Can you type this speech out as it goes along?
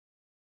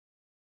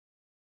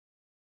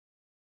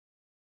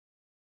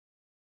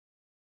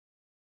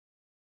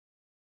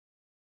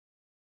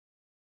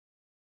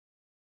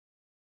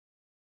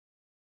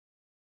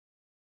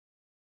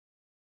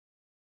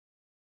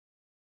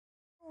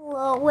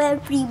Hello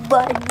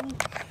everybody.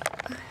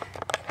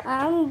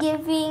 I'm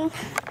giving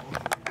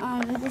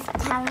this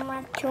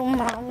camera to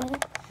Mommy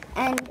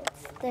and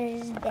it's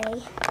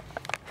Thursday.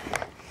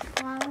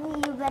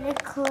 Mommy, you better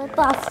clip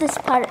off this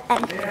part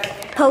and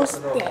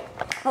post it.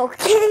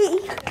 Okay?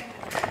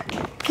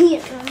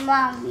 Here,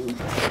 Mommy.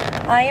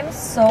 I am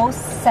so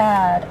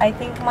sad. I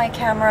think my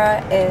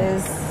camera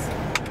is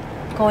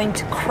going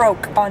to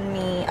croak on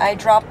me. I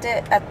dropped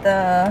it at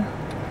the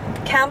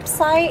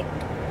campsite.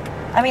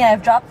 I mean,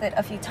 I've dropped it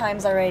a few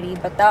times already,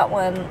 but that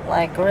one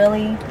like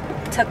really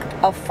took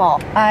a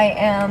fall. I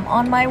am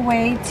on my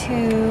way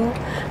to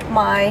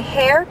my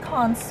hair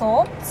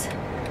consult.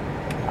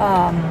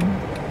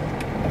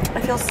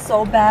 I feel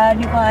so bad,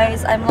 you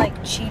guys. I'm like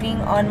cheating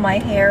on my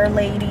hair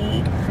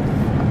lady.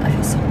 I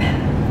feel so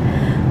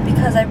bad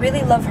because I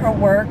really love her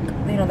work.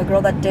 You know, the girl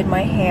that did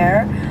my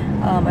hair.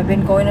 I've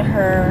been going to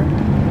her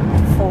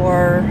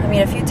for,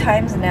 a few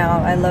times now.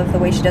 I love the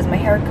way she does my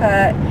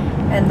haircut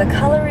and the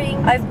coloring.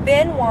 I've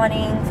been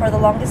wanting for the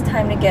longest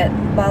time to get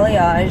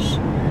balayage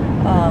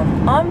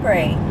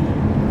ombre,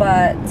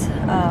 but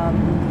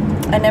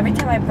and every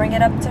time I bring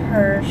it up to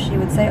her, she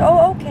would say,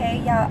 oh, okay,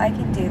 yeah, I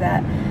can do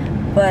that.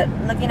 But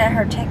looking at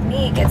her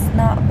technique, it's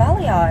not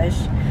balayage,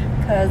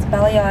 because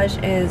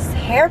balayage is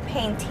hair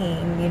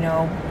painting, you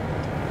know,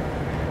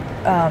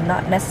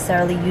 not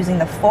necessarily using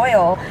the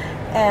foil.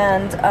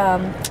 And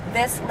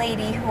this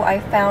lady who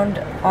I found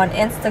on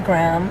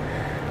Instagram,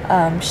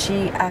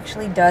 she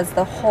actually does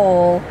the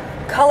whole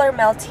color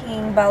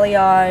melting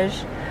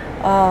balayage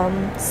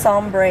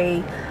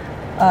sombre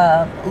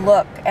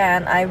look,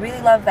 and I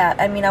really love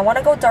that. I mean, I want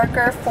to go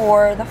darker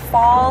for the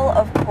fall,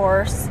 of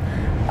course,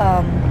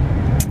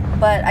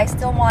 but I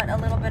still want a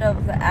little bit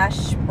of the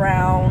ash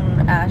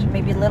brown,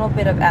 maybe a little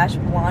bit of ash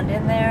blonde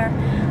in there.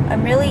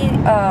 I'm really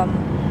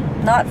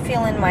not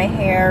feeling my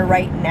hair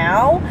right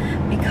now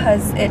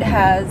because it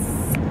has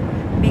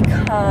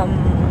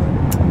become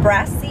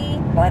brassy,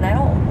 and I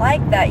don't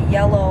like that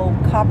yellow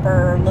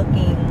copper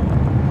looking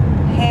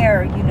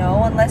hair, you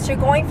know. Unless you're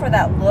going for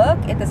that look,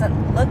 it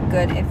doesn't look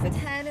good if it's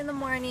 10 in the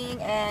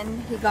morning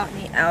and he got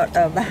me out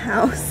of the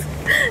house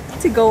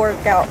to go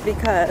work out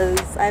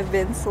because I've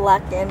been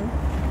slacking.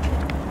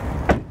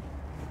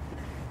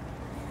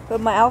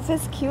 But my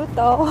outfit's cute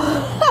though.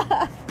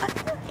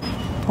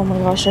 Oh my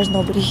gosh, there's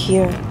nobody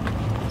here.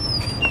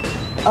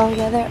 Oh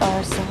yeah, there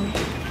are some.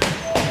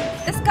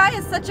 This guy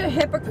is such a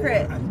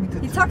hypocrite.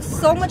 He talks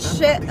so much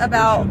shit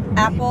about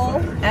Apple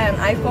and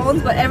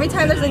iPhones, but every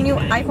time there's a new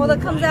iPhone that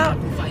comes out,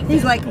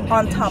 he's like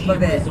on top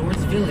of it.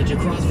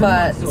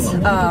 But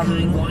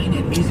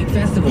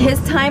his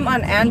time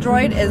on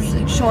Android is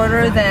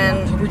shorter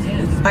than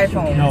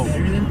iPhone. No.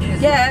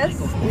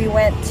 Yes, we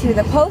went to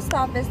the post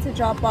office to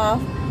drop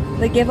off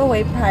the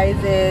giveaway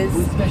prizes,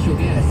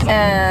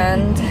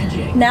 and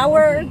now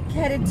we're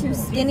headed to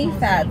Skinny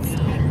Fats.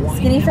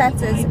 Skinny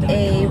Fats is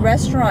a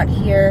restaurant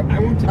here.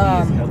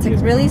 It's a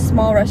really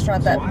small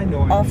restaurant that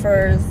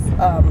offers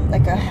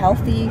like a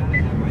healthy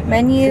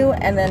menu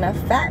and then a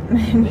fat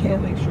menu,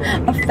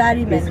 a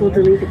fatty menu. This will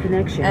delete the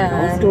connection.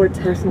 All stored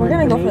personal we're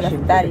gonna go for the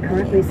fatty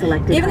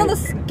menu. Even though the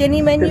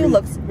skinny menu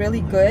looks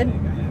really good,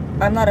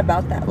 I'm not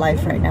about that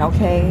life right now.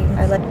 Okay,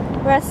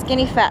 we're at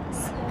Skinny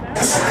Fats.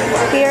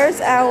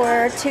 Here's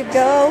our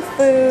to-go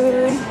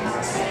food. I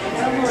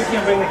don't know, we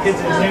can't bring the kids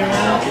in here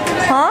now.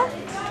 Huh?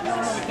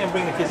 We can't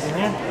bring the kids in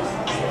here.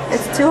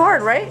 It's too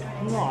hard, right?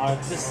 No,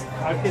 it's just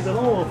our kids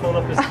alone will fill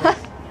up this.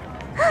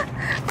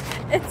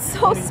 It's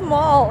so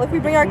small. If we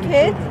bring our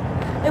kids,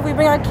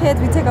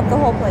 we take up the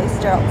whole place,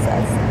 Gerald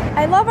says.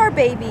 I love our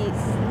babies.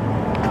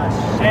 Ah,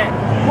 shit.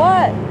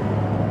 What?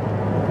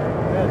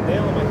 God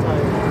damn, am I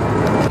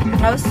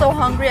tired. I was so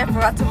hungry, I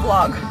forgot to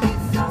vlog.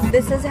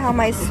 This is how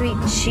my sweet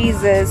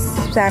cheeses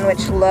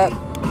sandwich look.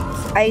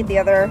 I ate the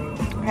other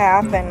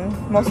half and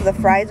most of the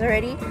fries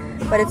already.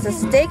 But it's a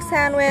steak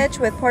sandwich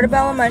with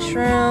portobello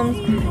mushrooms,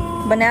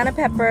 banana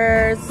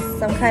peppers,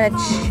 some kind of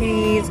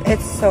cheese.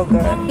 It's so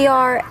good. We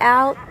are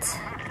out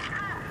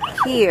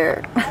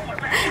here.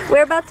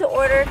 We're about to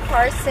order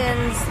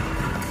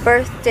Carson's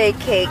birthday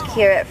cake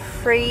here at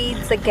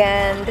Freed's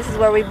again. This is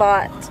where we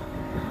bought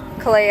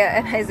Kalea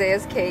and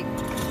Isaiah's cake.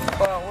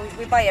 Well,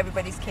 we buy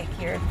everybody's cake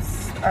here. It's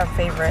our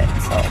favorite,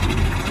 so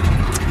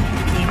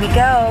here we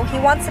go. He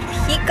wants a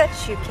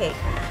Pikachu cake.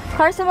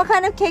 Karson, what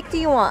kind of cake do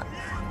you want?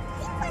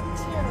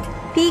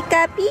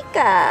 Pika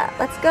Pika.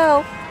 Let's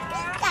go.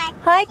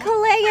 Hi,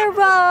 Kalea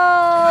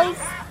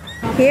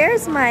Rose.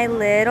 Here's my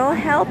little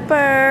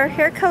helper.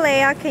 Here,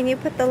 Kalea, can you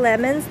put the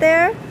lemons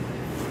there?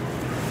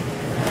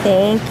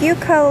 Thank you,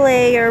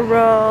 Kalea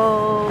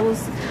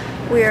Rose.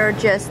 We're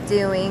just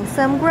doing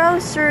some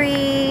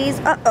groceries.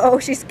 Uh-oh,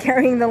 she's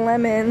carrying the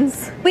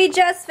lemons. We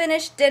just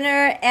finished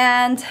dinner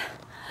and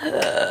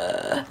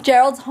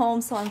Gerald's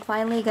home, so I'm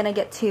finally gonna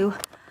get to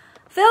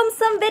film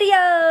some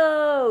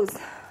videos.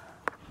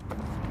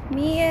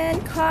 Me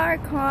and Car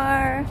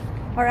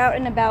are out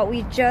and about.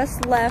 We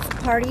just left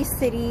Party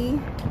City.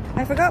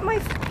 I forgot my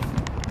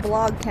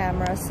vlog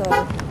camera, so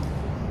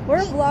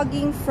We're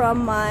vlogging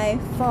from my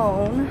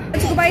phone.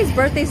 Let's go buy his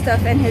birthday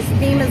stuff, and his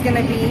theme is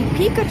gonna be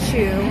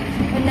Pikachu.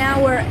 And now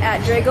we're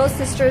at Drago's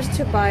sister's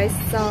to buy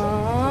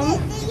some,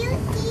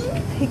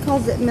 he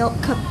calls it milk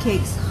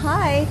cupcakes.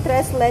 Hi,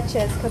 tres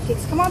leches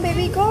cupcakes. Come on,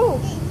 baby, go.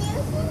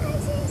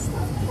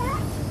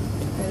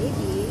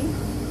 Baby.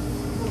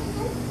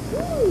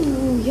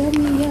 Ooh,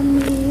 yummy,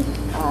 yummy.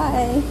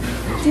 Hi.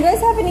 Do you guys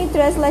have any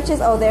tres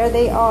leches? Oh, there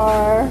they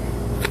are.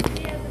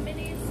 Yeah, the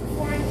minis,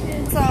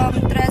 oranges. Some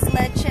tres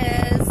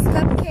leches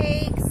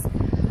cupcakes.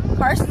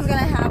 Carson's gonna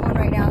have one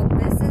right now.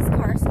 This is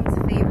Carson's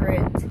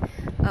favorite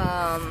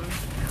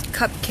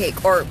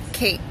cupcake or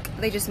cake.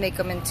 They just make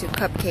them into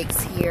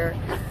cupcakes here.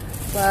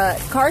 But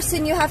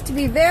Karson, you have to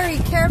be very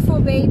careful,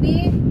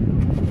 baby.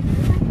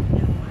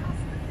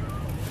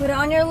 Put it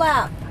on your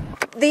lap.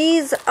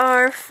 These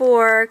are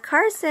for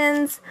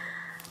Carson's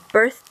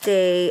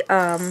birthday.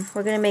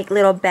 We're gonna make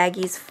little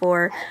baggies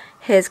for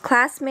his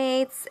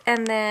classmates,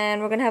 and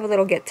then we're gonna have a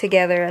little get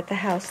together at the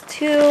house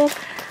too.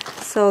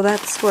 So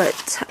that's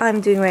what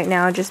I'm doing right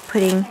now, just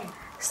putting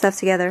stuff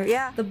together.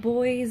 Yeah. The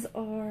boys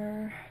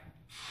are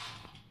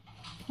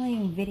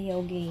playing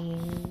video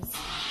games.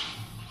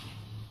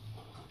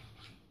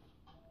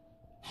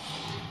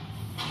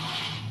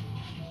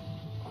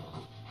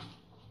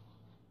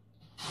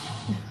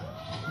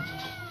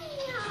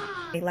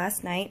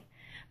 Last night,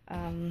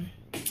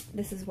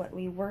 this is what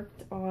we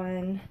worked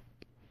on.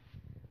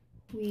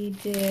 We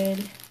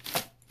did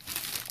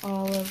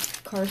all of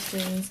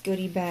Carson's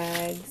goodie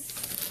bags.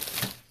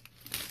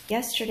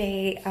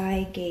 Yesterday,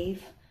 I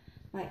gave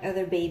my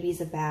other babies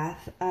a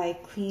bath. I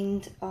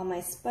cleaned all my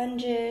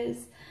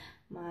sponges,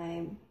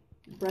 my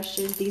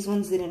brushes. These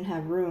ones didn't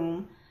have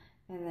room.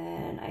 And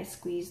then I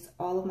squeezed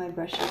all of my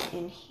brushes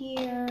in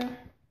here.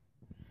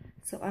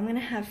 So I'm gonna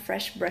have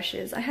fresh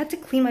brushes. I had to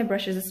clean my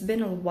brushes. It's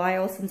been a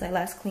while since I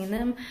last cleaned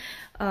them.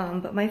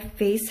 But my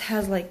face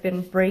has like been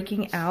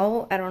breaking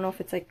out. I don't know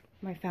if it's like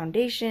my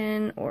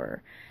foundation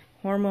or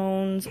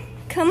hormones.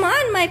 Come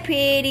on, my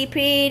pretty,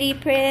 pretty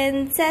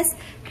princess.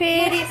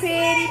 Pretty,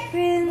 pretty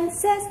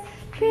princess.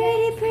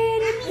 Pretty,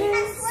 pretty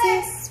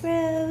princess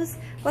Rose.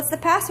 What's the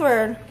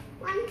password?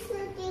 1, 2,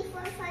 3,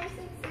 4, 5, 6,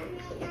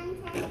 7, 8, 9,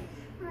 10,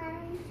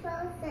 11,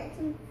 12,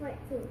 13,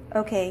 14.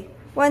 Okay.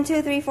 1,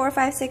 2, 3, 4,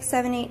 5, 6,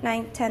 7, 8,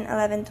 9, 10,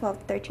 11,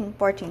 12, 13,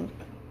 14.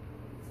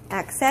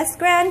 Access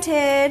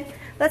granted.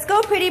 Let's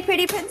go, pretty,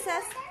 pretty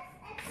princess.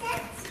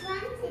 Access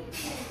granted.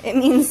 It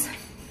means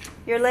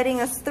you're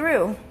letting us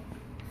through.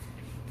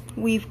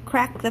 We've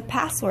cracked the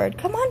password.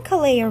 Come on,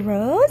 Kalea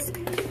Rose.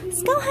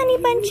 Let's go, honey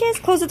bunches.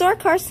 Close the door,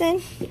 Karson.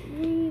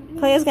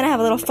 Kalea's gonna have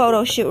a little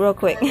photo shoot real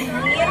quick. Me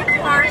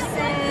and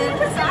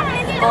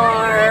Karson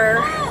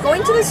are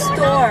going to the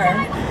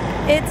store.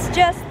 It's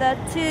just the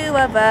two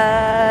of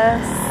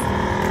us.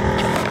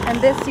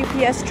 And this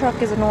UPS truck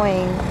is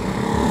annoying.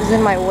 It's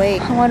in my way.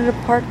 I wanted to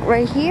park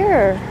right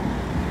here.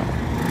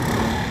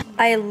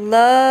 I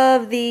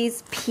love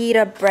these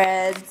pita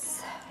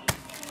breads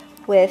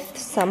with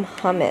some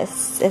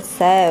hummus. It's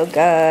so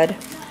good.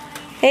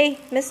 Hey,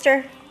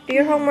 mister, do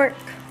your homework.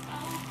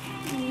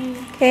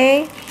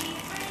 Okay?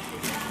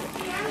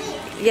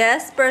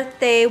 Yes,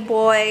 birthday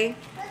boy.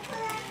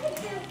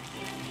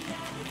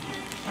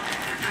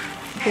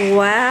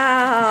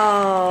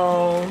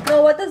 Wow.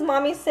 No, what does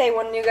mommy say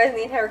when you guys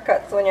need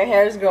haircuts, when your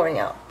hair is growing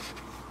out?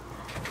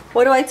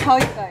 What do I tell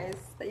you guys?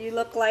 That you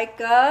look like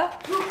a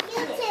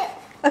Q-tip.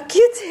 A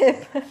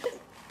Q-tip.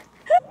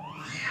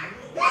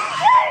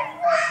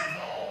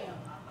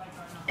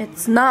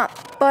 It's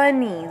not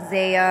funny,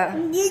 Zaya.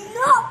 It's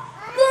not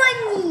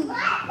funny.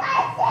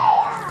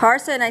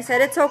 Karson, I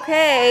said it's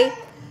okay.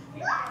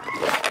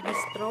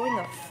 He's throwing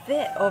a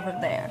fit over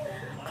there.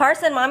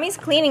 Karson, mommy's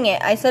cleaning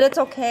it. I said it's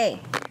okay.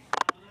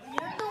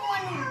 You're the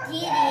one who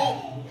did it.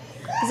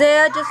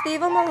 Zaya, just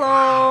leave him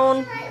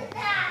alone.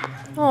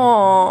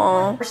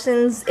 Aww.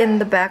 Carson's in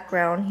the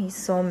background. He's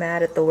so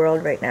mad at the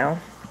world right now.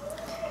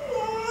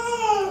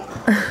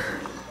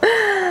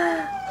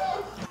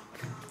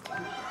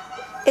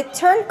 It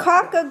turned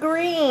caca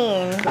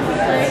green.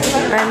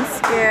 I'm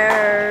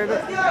scared.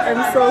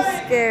 I'm so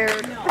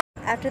scared.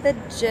 After the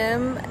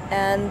gym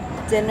and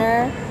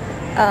dinner,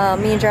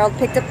 me and Gerald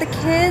picked up the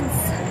kids,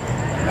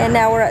 and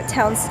now we're at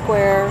Town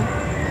Square.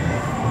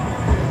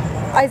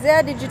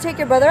 Isaiah, did you take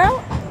your brother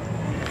out?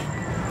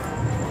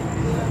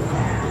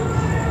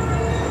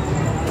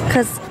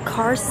 Because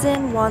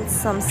Karson wants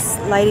some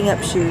lighting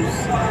up shoes,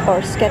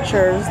 or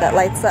Skechers that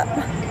lights up.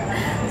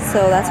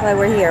 So that's why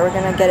we're here. We're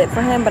gonna get it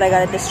for him, but I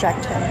gotta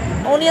distract him.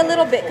 Only a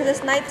little bit, because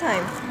it's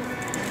nighttime.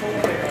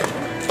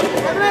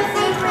 That's my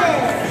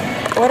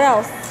favorite. What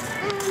else?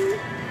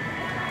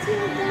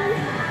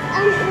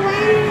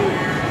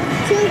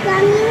 Two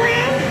gummy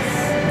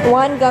worms.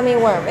 One gummy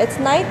worm. It's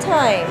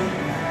nighttime.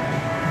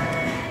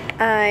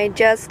 I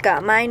just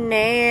got my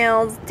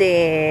nails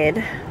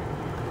did.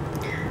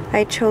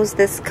 I chose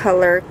this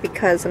color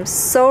because I'm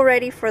so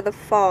ready for the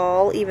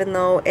fall, even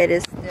though it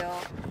is still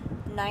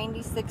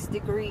 96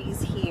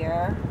 degrees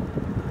here.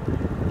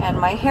 And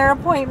my hair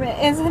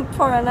appointment isn't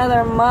for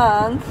another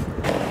month.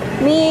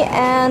 Me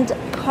and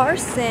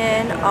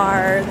Karson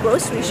are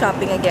grocery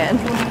shopping again.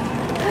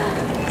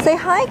 Say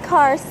hi,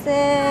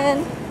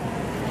 Karson.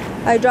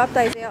 I dropped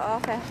Isaiah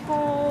off at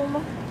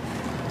home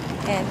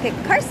and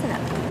picked Karson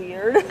up.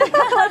 Weird.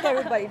 Like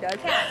everybody does.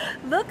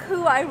 Look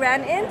who I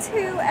ran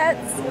into at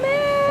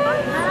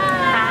Smith.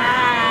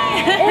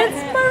 Hi.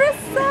 It's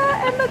Marissa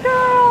and the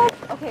girls.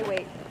 Okay,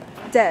 wait.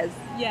 Des.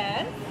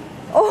 Yes.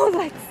 Oh,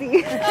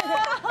 Lexi.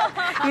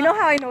 You know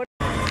how I know.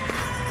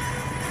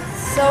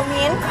 So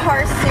me and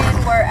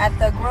Karson were at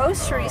the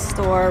grocery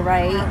store,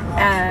 right?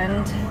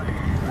 And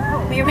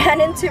we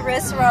ran into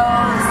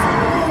RissRose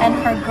and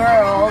her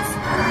girls.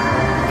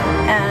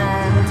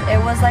 And it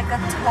was like a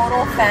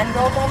total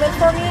fangirl moment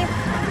for me.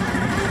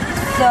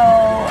 So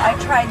I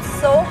tried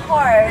so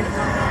hard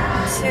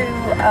to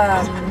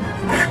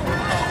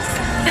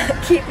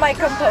keep my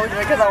composure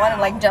because I wanted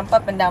to like jump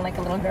up and down like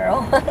a little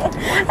girl.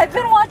 I've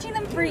been watching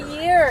them for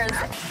years.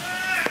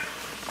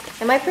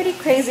 Am I pretty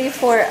crazy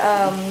for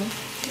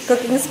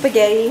cooking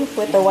spaghetti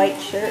with a white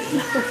shirt?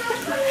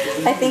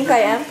 I think I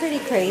am pretty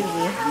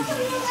crazy.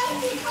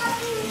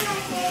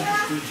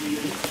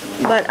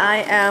 But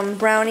I am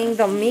browning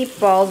the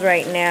meatballs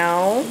right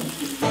now.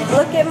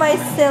 Look at my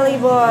silly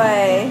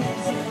boy.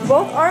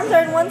 Both arms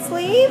are in one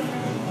sleeve.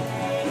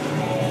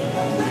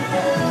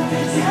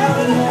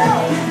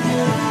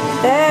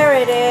 There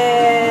it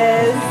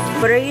is.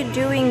 What are you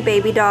doing,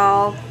 baby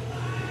doll?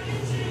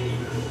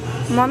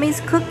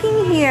 Mommy's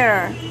cooking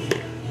here.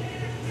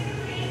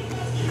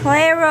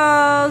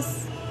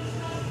 Claros,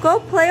 go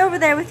play over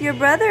there with your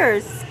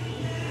brothers.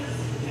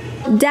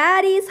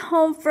 Daddy's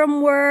home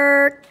from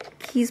work.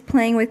 He's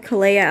playing with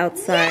Kalea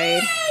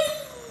outside.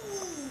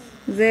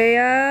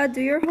 Zaya,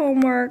 do your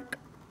homework.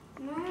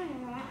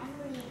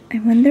 I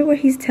wonder what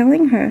he's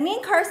telling her. Me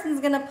and Karson's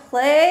gonna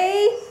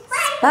play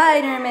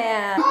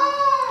Spider-Man.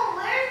 Oh,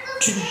 where's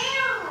the tail?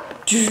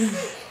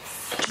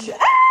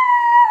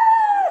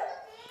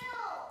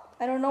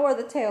 I don't know where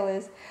the tail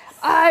is.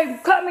 I'm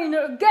coming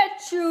to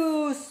get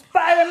you,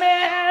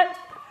 Spider-Man!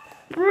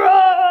 Roar!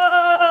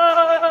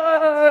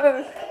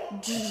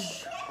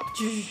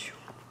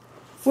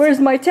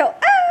 Where's my tail?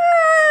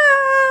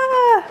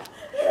 Ah!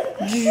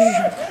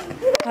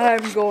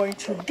 I'm going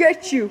to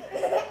get you.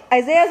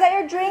 Isaiah, is that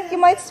your drink? You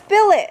might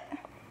spill it.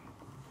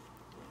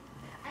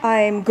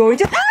 I'm going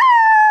to... Ah!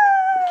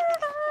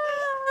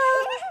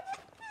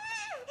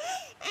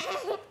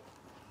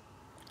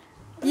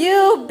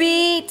 You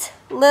beat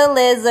the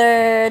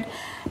lizard.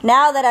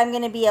 Now that I'm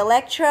gonna be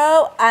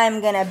Electro,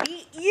 I'm gonna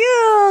beat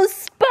you,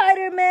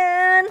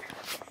 Spider-Man.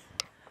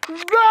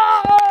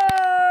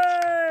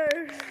 Roar!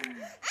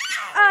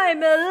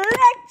 I'm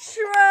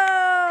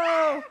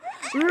Electro.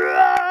 Roar!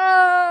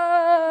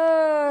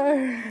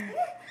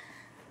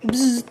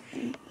 Bzz.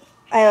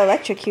 I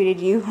electrocuted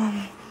you.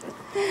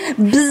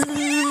 Bzz.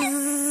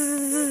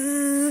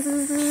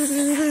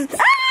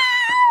 Ah!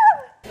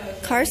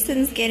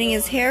 Karson's getting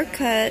his hair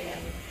cut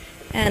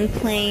and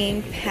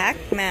playing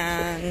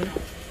Pac-Man.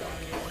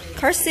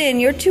 Karson,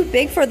 you're too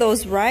big for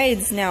those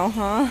rides now,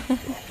 huh?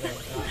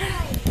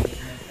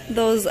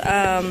 Those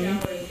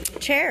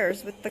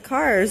chairs with the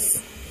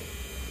cars.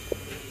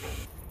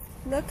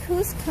 Look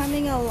who's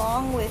coming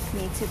along with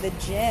me to the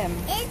gym.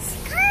 It's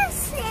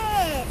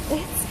Karson.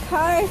 It's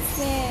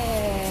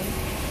Karson.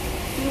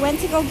 He went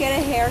to go get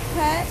a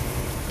haircut,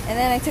 and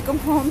then I took him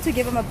home to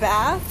give him a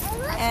bath,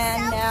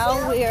 and so now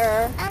cute.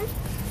 we're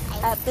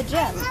at the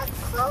gym. I look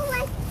cool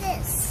like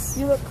this.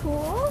 You look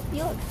cool?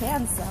 You look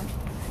handsome.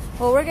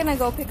 Well, we're gonna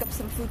go pick up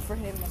some food for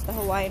him at the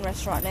Hawaiian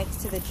restaurant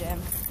next to the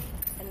gym.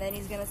 And then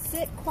he's gonna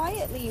sit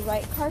quietly,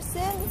 right,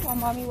 Karson, while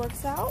mommy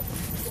works out?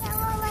 Yeah,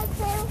 while I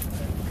play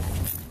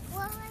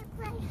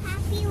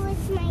happy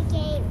with my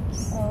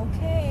games.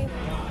 Okay.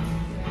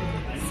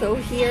 So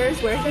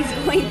here's where he's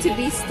going to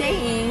be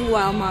staying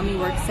while mommy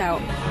works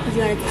out. He's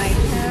got his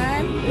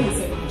iPad,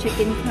 his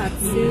chicken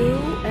katsu,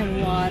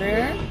 and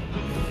water.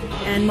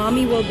 And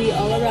mommy will be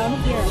all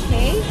around here,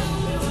 okay?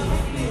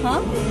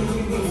 Huh? I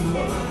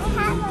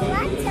have a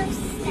lot of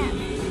stuff.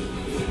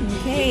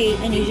 Okay,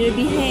 I need you to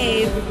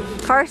behave.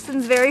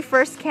 Karson's very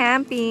first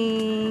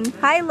camping.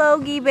 Hi,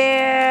 Logie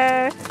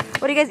Bear.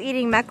 What are you guys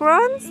eating?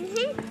 Macarons?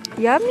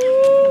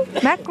 Yummy!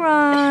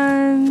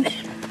 Macarons.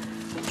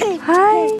 Hi.